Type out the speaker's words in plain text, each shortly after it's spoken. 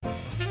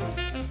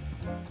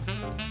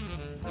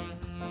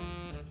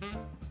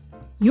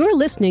You're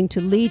listening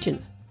to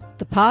Legion,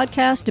 the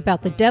podcast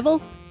about the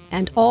devil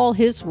and all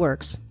his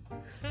works.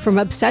 From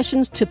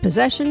obsessions to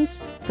possessions,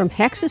 from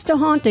hexes to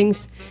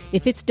hauntings,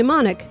 if it's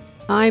demonic,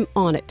 I'm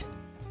on it.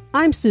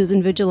 I'm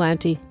Susan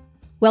Vigilante.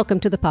 Welcome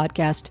to the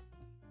podcast.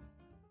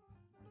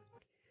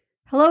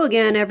 Hello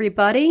again,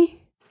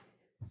 everybody.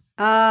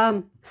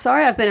 Sorry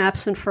I've been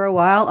absent for a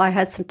while. I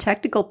had some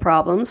technical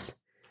problems.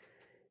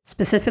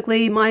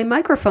 Specifically, my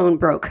microphone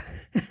broke.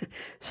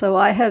 So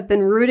I have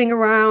been rooting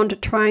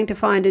around trying to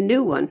find a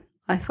new one.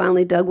 I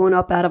finally dug one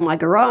up out of my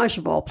garage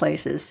of all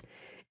places.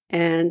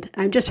 And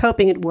I'm just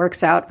hoping it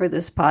works out for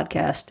this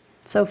podcast.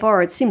 So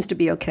far, it seems to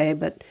be okay,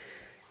 but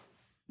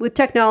with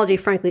technology,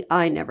 frankly,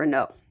 I never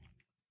know.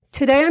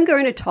 Today, I'm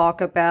going to talk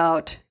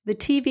about the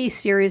TV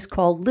series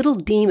called Little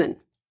Demon.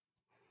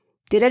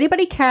 Did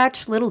anybody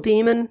catch Little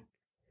Demon?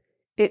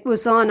 It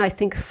was on, I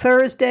think,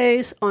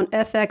 Thursdays on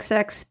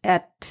FXX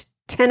at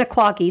 10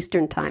 o'clock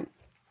Eastern Time.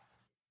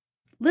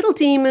 Little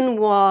Demon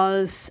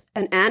was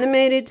an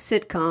animated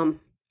sitcom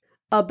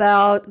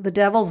about the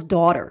devil's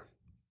daughter.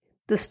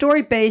 The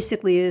story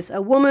basically is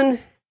a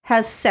woman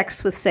has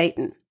sex with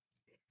Satan,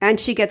 and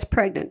she gets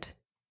pregnant.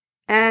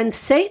 And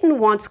Satan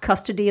wants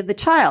custody of the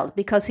child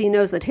because he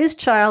knows that his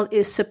child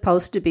is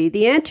supposed to be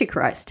the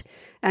Antichrist,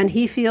 and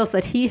he feels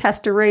that he has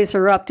to raise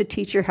her up to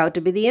teach her how to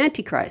be the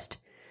Antichrist.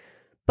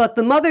 But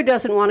the mother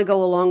doesn't want to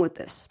go along with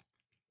this.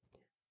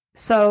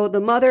 So the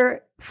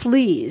mother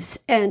flees,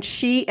 and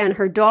she and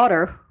her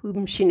daughter,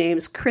 whom she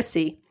names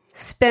Chrissy,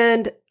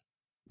 spend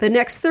the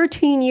next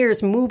 13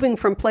 years moving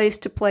from place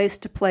to place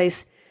to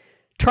place,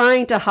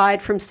 trying to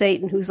hide from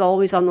Satan, who's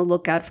always on the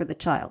lookout for the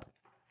child.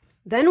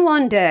 Then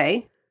one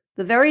day,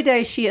 the very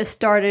day she has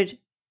started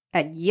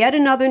at yet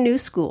another new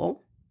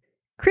school,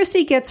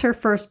 Chrissy gets her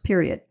first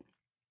period.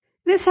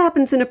 This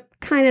happens in a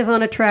kind of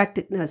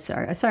unattractive...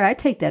 I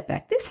take that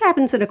back. This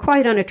happens in a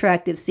quite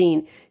unattractive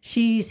scene.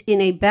 She's in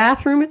a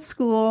bathroom at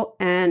school,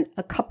 and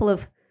a couple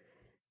of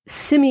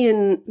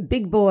simian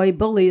big boy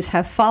bullies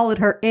have followed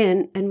her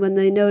in, and when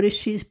they notice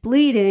she's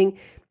bleeding,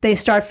 they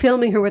start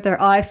filming her with their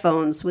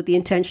iPhones with the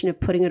intention of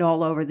putting it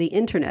all over the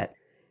internet.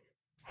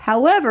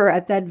 However,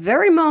 at that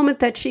very moment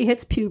that she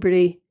hits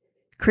puberty,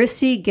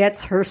 Chrissy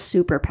gets her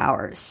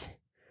superpowers.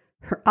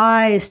 Her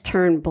eyes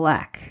turn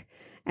black,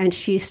 and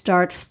she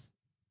starts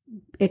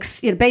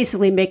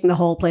basically making the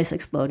whole place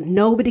explode.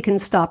 Nobody can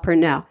stop her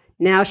now.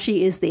 Now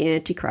she is the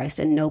Antichrist,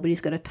 and nobody's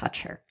going to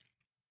touch her.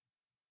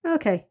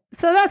 Okay,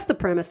 so that's the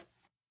premise.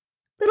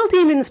 Little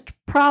Demon's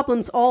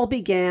problems all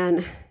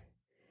began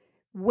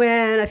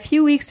when a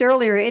few weeks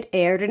earlier it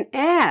aired an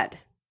ad.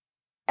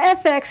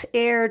 FX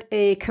aired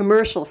a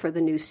commercial for the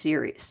new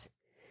series,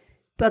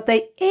 but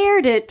they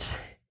aired it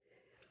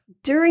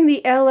during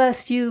the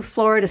LSU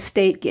Florida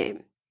State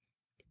game,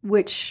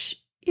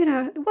 which,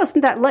 it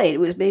wasn't that late. It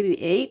was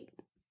maybe 8.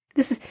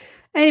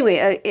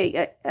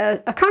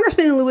 A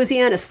congressman in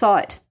Louisiana saw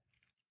it,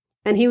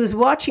 and he was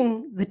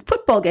watching the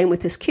football game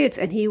with his kids,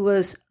 and he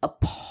was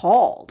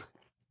appalled.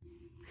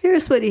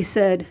 Here's what he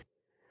said.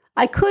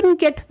 "I couldn't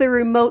get to the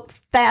remote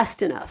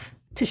fast enough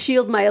to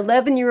shield my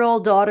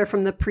 11-year-old daughter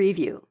from the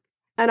preview,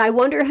 and I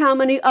wonder how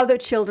many other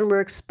children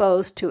were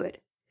exposed to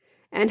it,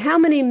 and how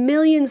many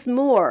millions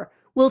more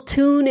will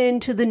tune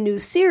into the new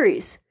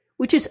series,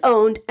 which is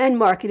owned and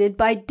marketed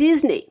by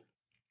Disney."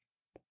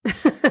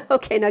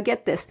 Okay, now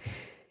get this.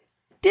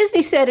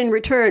 Disney said in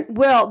return,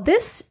 well,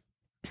 this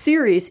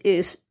series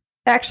is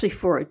actually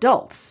for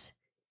adults,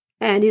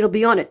 and it'll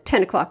be on at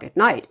 10 o'clock at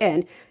night,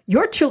 and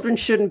your children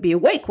shouldn't be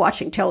awake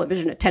watching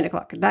television at 10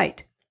 o'clock at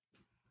night.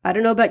 I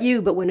don't know about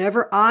you, but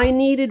whenever I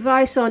need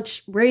advice on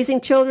raising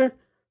children,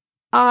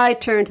 I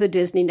turn to the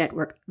Disney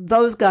Network.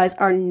 Those guys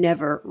are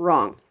never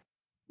wrong.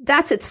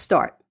 That's its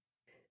start.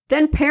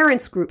 Then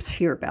parents groups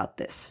hear about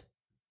this,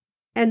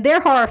 and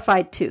they're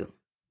horrified too.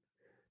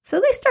 So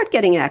they start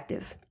getting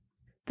active.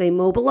 They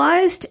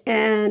mobilized,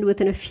 and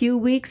within a few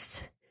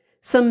weeks,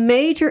 some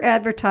major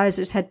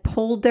advertisers had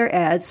pulled their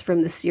ads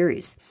from the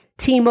series.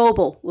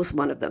 T-Mobile was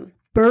one of them.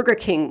 Burger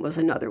King was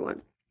another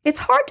one.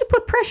 It's hard to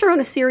put pressure on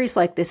a series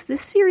like this.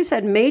 This series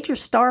had major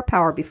star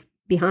power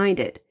behind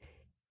it.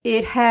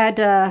 It had,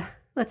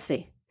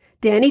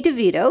 Danny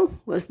DeVito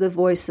was the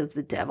voice of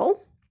the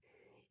devil.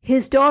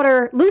 His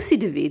daughter, Lucy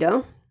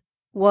DeVito,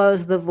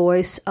 was the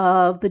voice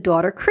of the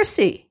daughter,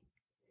 Chrissy.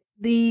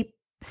 The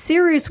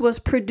series was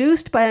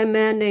produced by a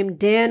man named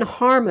Dan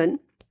Harmon,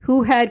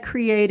 who had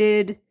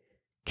created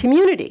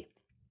Community.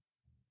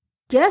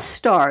 Guest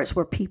stars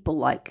were people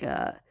like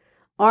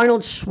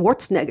Arnold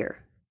Schwarzenegger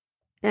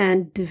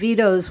and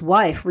DeVito's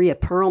wife, Rhea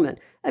Perlman.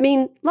 I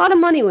mean, a lot of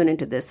money went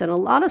into this, and a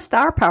lot of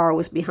star power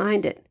was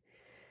behind it.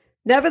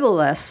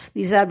 Nevertheless,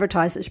 these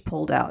advertisers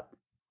pulled out.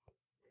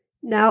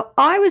 Now,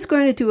 I was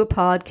going to do a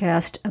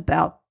podcast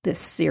about this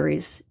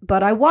series,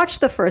 but I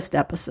watched the first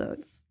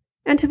episode.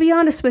 And to be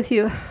honest with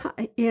you,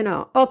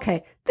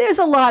 there's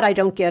a lot I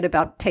don't get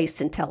about tastes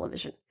in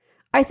television.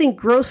 I think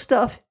gross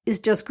stuff is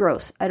just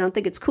gross. I don't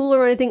think it's cool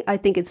or anything. I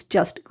think it's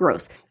just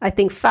gross. I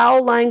think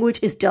foul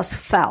language is just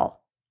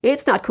foul.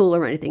 It's not cool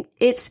or anything.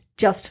 It's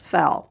just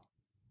foul.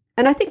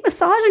 And I think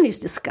misogyny is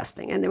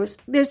disgusting. And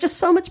there's just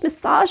so much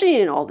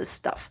misogyny in all this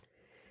stuff.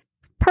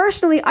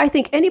 Personally, I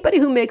think anybody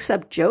who makes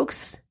up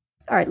jokes,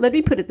 all right, let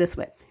me put it this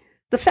way.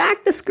 The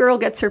fact this girl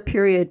gets her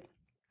period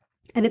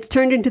and it's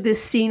turned into this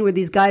scene where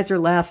these guys are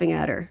laughing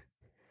at her.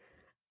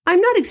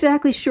 I'm not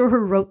exactly sure who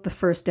wrote the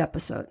first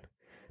episode,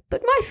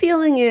 but my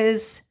feeling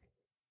is,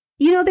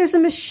 there's a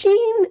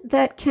machine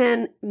that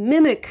can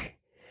mimic,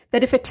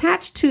 that if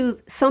attached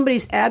to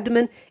somebody's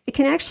abdomen, it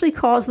can actually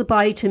cause the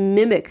body to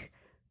mimic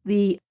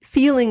the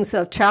feelings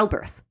of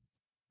childbirth.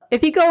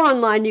 If you go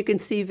online, you can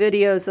see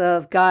videos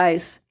of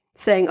guys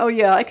saying, oh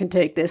yeah, I can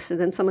take this.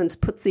 And then someone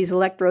puts these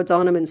electrodes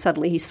on him and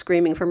suddenly he's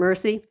screaming for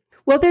mercy.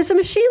 Well, there's a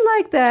machine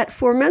like that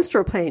for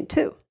menstrual pain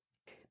too.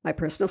 My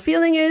personal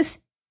feeling is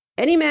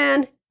any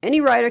man,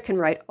 any writer can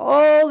write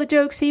all the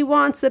jokes he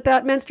wants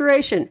about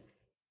menstruation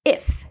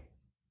if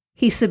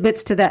he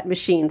submits to that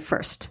machine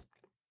first.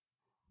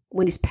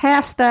 When he's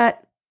past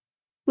that,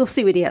 we'll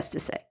see what he has to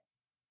say.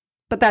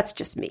 But that's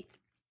just me.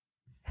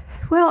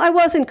 Well, I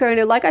wasn't going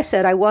to podcast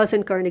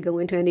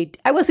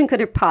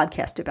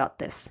about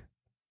this.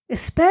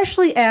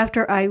 Especially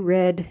after I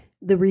read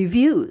the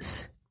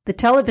reviews, the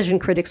television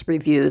critics'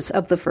 reviews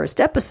of the first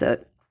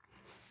episode.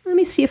 Let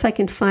me see if I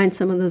can find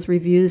some of those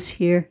reviews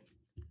here.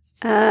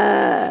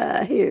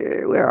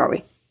 Where are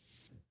we?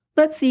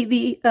 Let's see,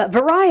 the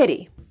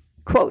Variety.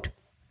 Quote,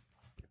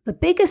 the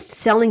biggest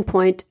selling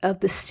point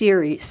of the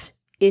series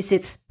is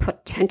its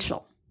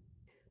potential.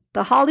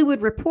 The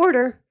Hollywood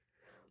Reporter,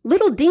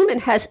 Little Demon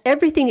has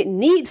everything it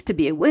needs to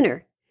be a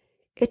winner.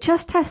 It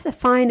just has to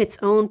find its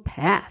own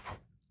path.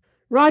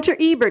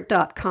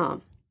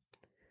 RogerEbert.com.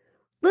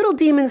 Little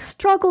Demon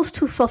struggles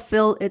to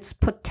fulfill its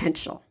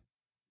potential,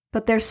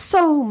 but there's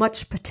so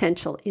much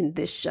potential in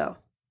this show.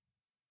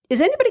 Is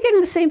anybody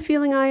getting the same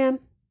feeling I am?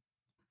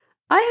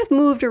 I have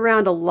moved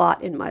around a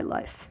lot in my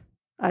life.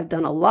 I've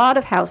done a lot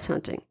of house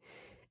hunting,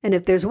 and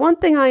if there's one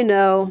thing I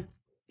know,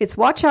 it's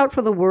watch out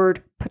for the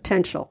word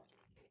potential.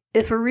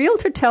 If a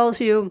realtor tells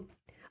you,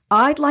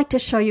 I'd like to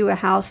show you a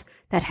house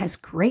that has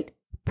great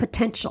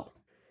potential,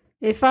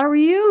 if I were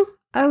you,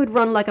 I would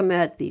run like a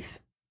mad thief.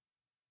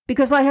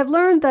 Because I have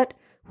learned that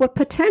what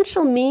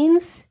potential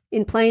means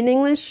in plain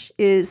English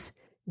is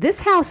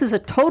this house is a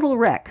total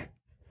wreck.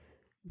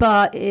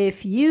 But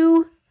if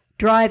you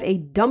drive a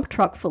dump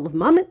truck full of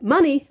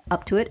money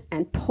up to it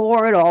and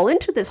pour it all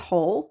into this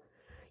hole,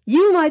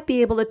 you might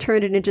be able to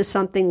turn it into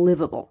something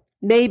livable,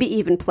 maybe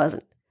even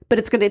pleasant. But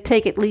it's going to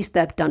take at least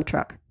that dump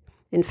truck.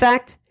 In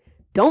fact,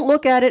 don't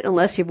look at it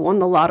unless you've won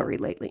the lottery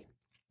lately.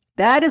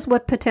 That is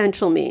what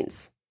potential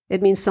means.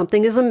 It means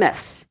something is a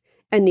mess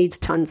and needs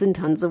tons and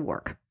tons of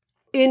work.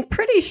 In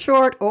pretty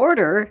short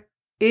order,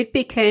 it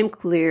became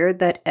clear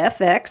that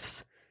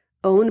FX,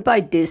 owned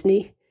by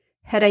Disney,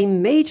 had a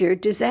major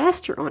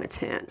disaster on its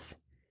hands.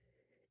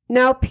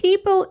 Now,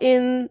 people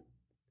in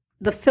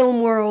the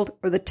film world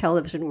or the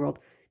television world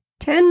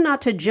tend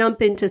not to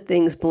jump into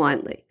things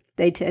blindly.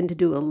 They tend to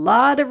do a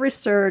lot of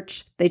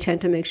research. They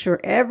tend to make sure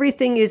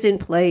everything is in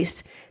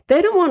place.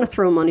 They don't want to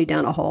throw money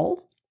down a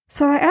hole.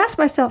 So I asked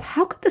myself,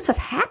 how could this have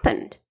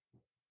happened?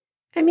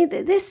 I mean,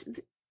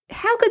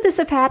 how could this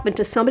have happened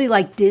to somebody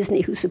like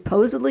Disney who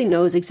supposedly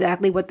knows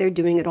exactly what they're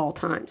doing at all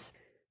times?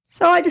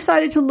 So I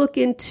decided to look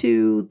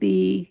into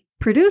the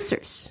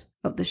producers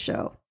of the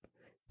show.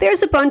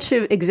 There's a bunch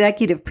of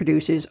executive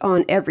producers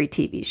on every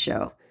TV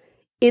show.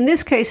 In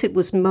this case, it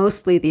was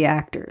mostly the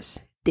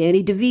actors.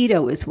 Danny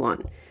DeVito is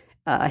one.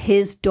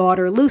 His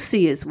daughter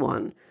Lucy is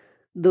one.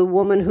 The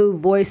woman who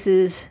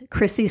voices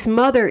Chrissy's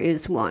mother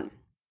is one.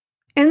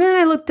 And then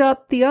I looked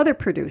up the other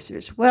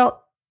producers.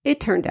 Well, it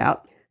turned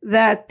out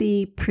that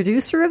the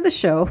producer of the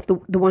show,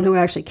 the one who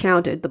actually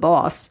counted, the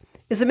boss,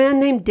 is a man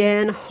named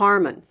Dan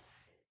Harmon.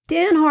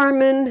 Dan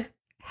Harmon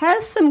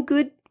has some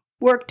good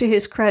work to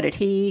his credit.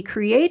 He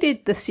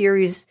created the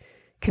series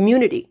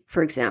Community,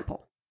 for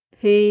example.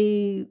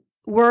 He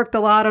worked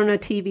a lot on a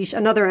TV show,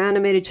 another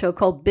animated show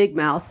called Big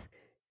Mouth.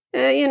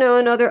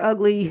 Another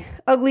ugly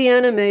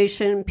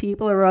animation.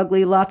 People are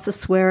ugly, lots of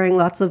swearing,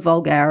 lots of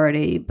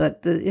vulgarity,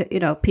 but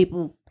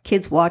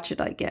kids watch it,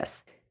 I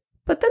guess.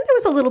 But then there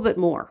was a little bit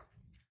more.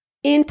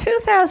 In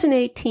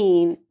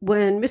 2018,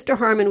 when Mr.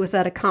 Harmon was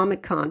at a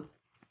Comic-Con,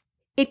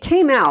 it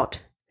came out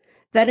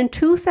that in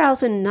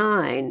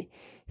 2009,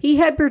 he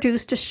had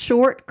produced a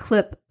short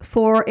clip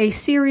for a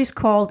series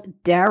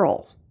called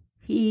Daryl.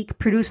 He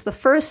produced the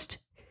first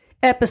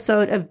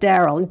episode of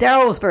Daryl, and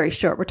Daryl was very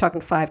short. We're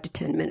talking 5 to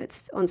 10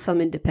 minutes on some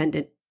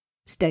independent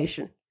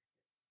station.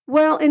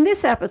 Well, in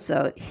this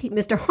episode,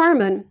 Mr.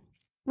 Harmon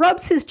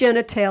rubs his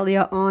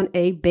genitalia on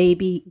a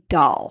baby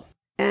doll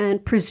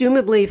and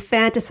presumably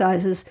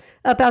fantasizes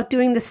about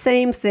doing the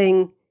same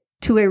thing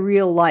to a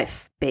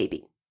real-life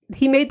baby.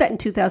 He made that in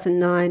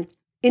 2009.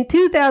 In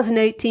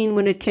 2018,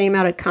 when it came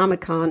out at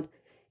Comic-Con,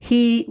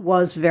 he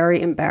was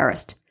very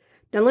embarrassed.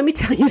 Now, let me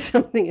tell you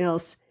something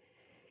else.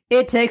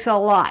 It takes a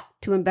lot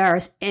to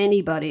embarrass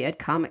anybody at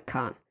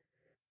Comic-Con.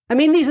 I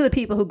mean, these are the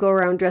people who go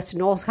around dressed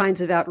in all kinds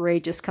of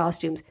outrageous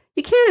costumes.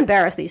 You can't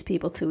embarrass these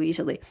people too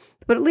easily.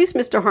 But at least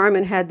Mr.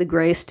 Harmon had the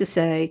grace to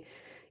say,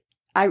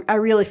 I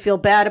really feel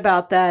bad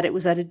about that. It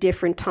was at a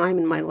different time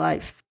in my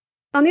life.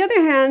 On the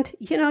other hand,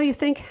 you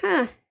think,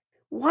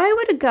 why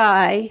would a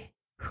guy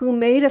who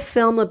made a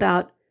film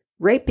about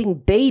raping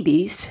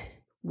babies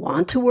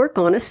want to work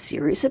on a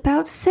series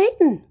about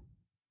Satan?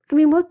 I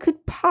mean, what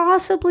could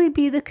possibly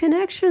be the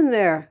connection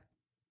there?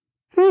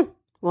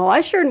 Well,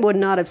 I sure would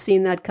not have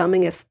seen that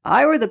coming if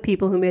I were the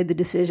people who made the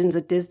decisions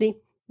at Disney.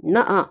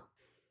 Nuh-uh.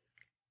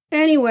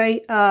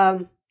 Anyway,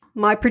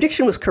 my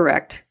prediction was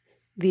correct.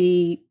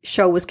 The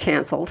show was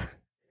canceled.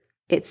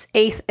 Its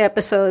 8th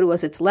episode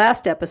was its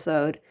last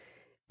episode,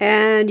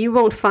 and you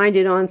won't find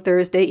it on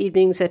Thursday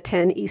evenings at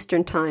 10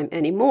 Eastern Time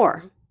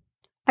anymore.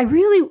 I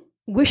really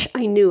wish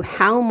I knew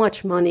how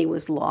much money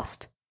was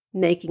lost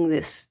making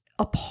this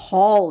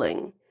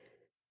appalling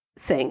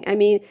thing. I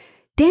mean,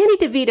 Danny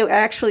DeVito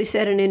actually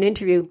said in an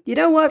interview, you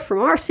know what, from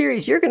our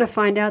series, you're going to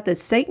find out that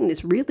Satan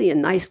is really a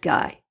nice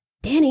guy.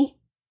 Danny,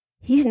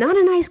 he's not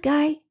a nice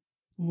guy.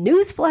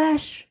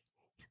 Newsflash.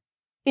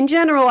 In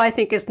general, I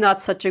think it's not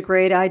such a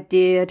great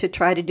idea to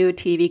try to do a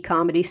TV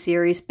comedy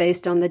series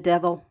based on the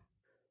devil.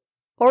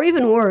 Or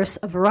even worse,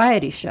 a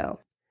variety show.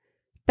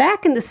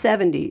 Back in the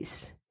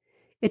 70s,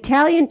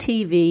 Italian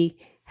TV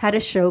had a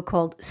show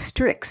called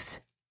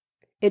Strix.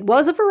 It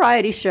was a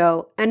variety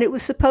show, and it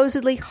was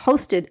supposedly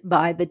hosted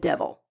by the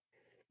devil.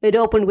 It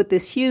opened with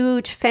this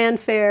huge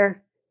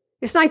fanfare.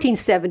 It's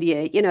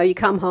 1978. You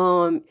come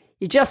home,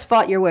 you just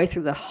fought your way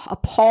through the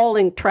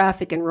appalling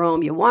traffic in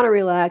Rome. You want to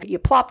relax. You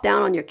plop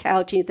down on your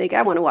couch and you think,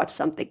 I want to watch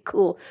something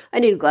cool. I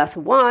need a glass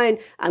of wine.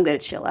 I'm going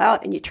to chill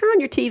out. And you turn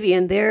on your TV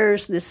and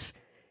there's this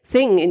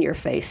thing in your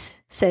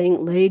face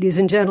saying, ladies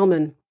and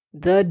gentlemen,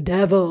 the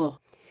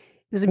devil.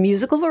 It was a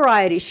musical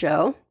variety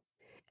show,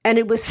 and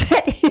it was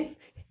set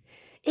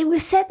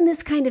in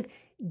this kind of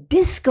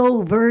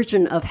disco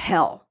version of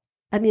hell.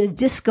 I mean, a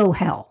disco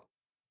hell.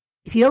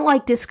 If you don't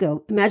like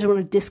disco, imagine what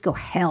a disco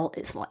hell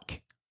is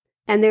like.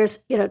 And there's,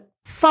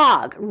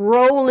 fog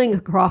rolling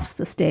across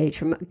the stage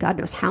from God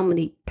knows how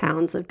many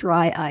pounds of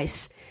dry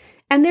ice.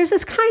 And there's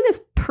this kind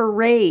of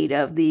parade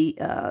of the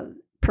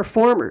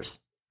performers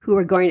who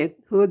are going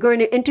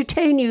to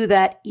entertain you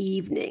that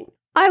evening.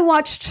 I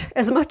watched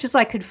as much as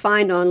I could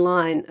find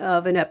online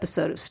of an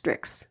episode of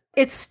Strix.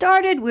 It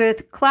started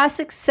with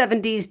classic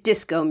 70s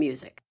disco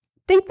music.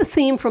 Think the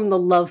theme from The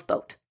Love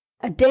Boat.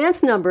 A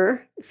dance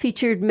number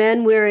featured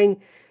men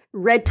wearing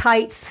red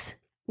tights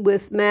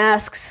with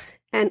masks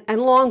and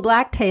long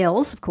black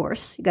tails, of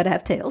course. You got to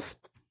have tails.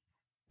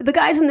 The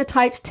guys in the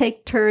tights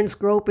take turns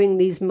groping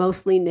these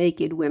mostly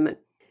naked women.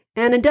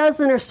 And a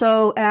dozen or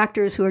so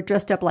actors who are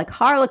dressed up like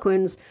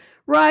harlequins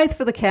writhe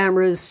for the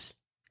cameras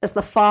as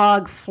the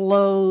fog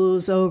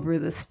flows over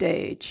the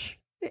stage.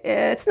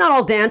 It's not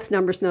all dance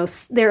numbers, no.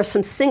 There are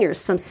some singers,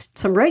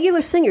 some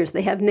regular singers.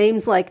 They have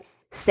names like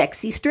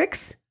Sexy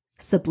Strix,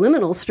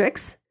 Subliminal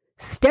Strix,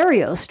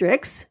 Stereo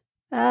Strix.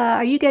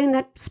 Are you getting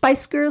that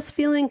Spice Girls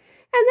feeling?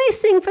 And they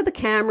sing for the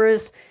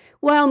cameras,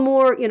 while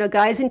more,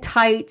 guys in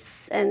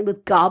tights and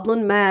with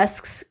goblin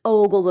masks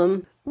ogle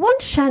them. One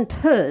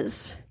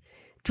chanteuse,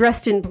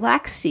 dressed in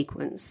black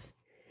sequins,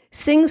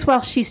 sings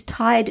while she's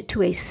tied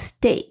to a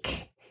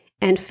stake,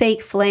 and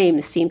fake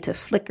flames seem to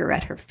flicker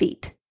at her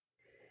feet.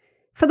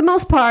 For the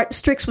most part,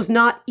 Strix was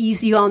not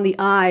easy on the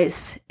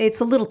eyes. It's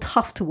a little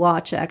tough to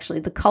watch, actually.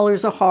 The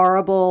colors are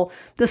horrible.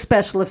 The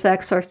special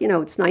effects are, it's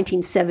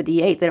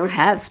 1978. They don't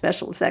have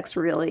special effects,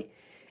 really.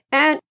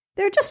 And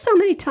there are just so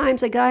many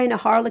times a guy in a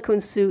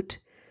harlequin suit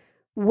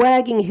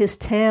wagging his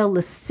tail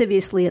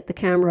lasciviously at the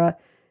camera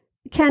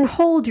can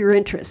hold your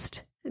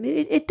interest. I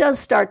mean, it does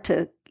start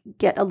to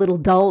get a little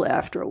dull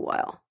after a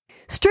while.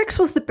 Strix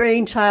was the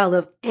brainchild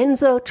of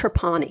Enzo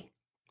Trapani.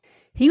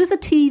 He was a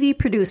TV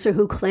producer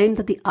who claimed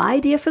that the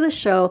idea for the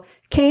show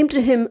came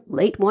to him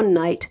late one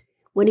night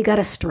when he got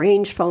a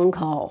strange phone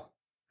call.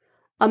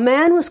 A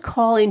man was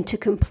calling to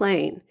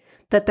complain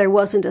that there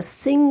wasn't a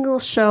single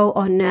show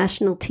on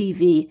national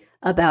TV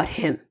about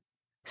him.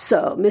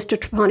 So Mr.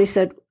 Trapani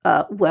said,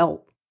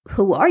 well,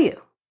 who are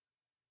you?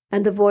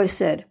 And the voice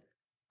said,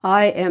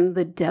 I am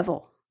the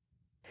devil.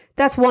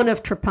 That's one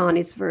of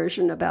Trapani's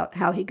version about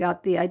how he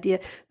got the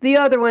idea. The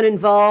other one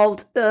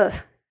involved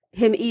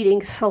him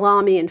eating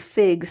salami and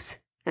figs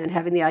and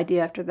having the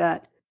idea after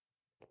that.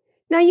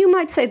 Now, you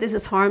might say this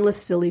is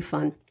harmless, silly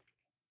fun.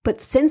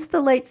 But since the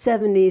late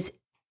 70s,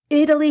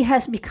 Italy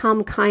has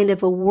become kind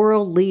of a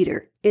world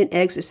leader in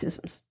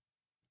exorcisms.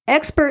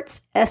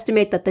 Experts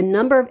estimate that the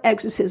number of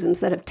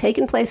exorcisms that have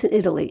taken place in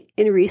Italy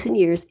in recent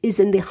years is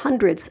in the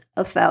hundreds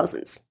of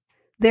thousands.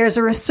 There's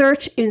a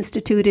research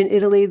institute in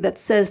Italy that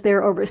says there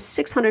are over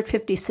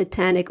 650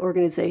 satanic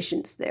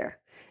organizations there,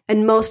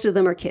 and most of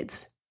them are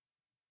kids.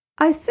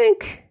 I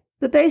think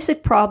the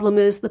basic problem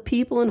is the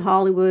people in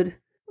Hollywood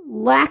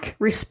lack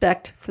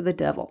respect for the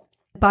devil,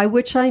 by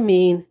which I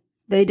mean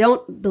they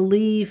don't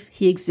believe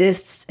he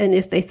exists, and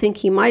if they think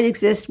he might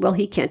exist, well,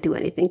 he can't do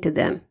anything to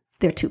them.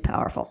 They're too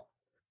powerful.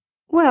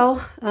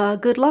 Well,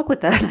 good luck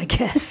with that, I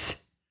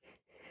guess.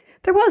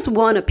 There was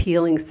one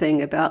appealing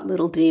thing about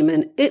Little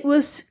Demon. It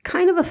was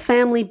kind of a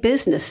family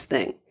business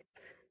thing.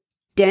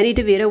 Danny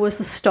DeVito was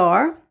the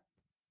star.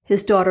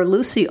 His daughter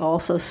Lucy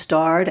also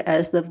starred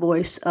as the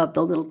voice of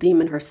the little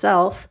demon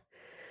herself.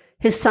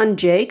 His son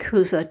Jake,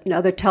 who's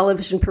another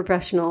television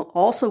professional,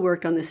 also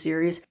worked on the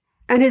series.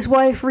 And his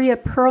wife Rhea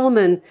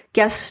Perlman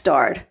guest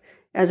starred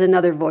as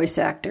another voice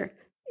actor.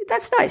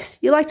 That's nice.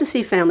 You like to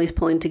see families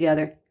pulling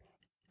together.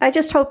 I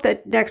just hope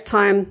that next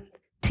time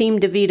Team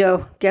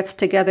DeVito gets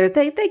together,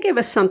 they give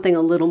us something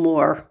a little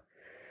more,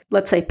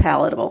 let's say,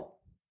 palatable,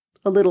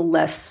 a little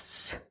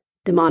less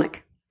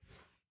demonic.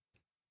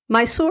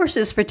 My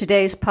sources for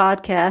today's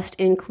podcast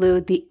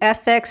include the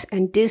FX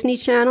and Disney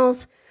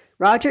channels,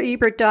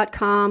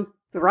 RogerEbert.com,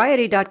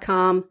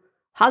 Variety.com,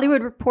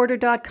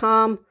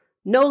 HollywoodReporter.com,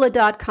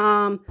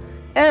 NOLA.com,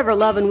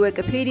 Everlovin'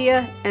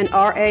 Wikipedia, and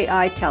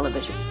RAI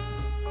Television.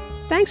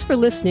 Thanks for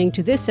listening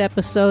to this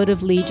episode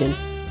of Legion,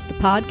 the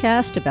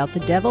podcast about the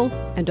devil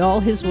and all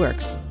his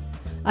works.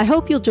 I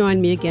hope you'll join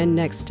me again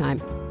next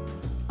time.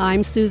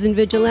 I'm Susan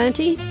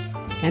Vigilante,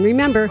 and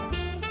remember,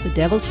 the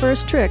devil's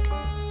first trick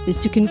is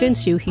to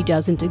convince you he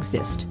doesn't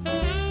exist.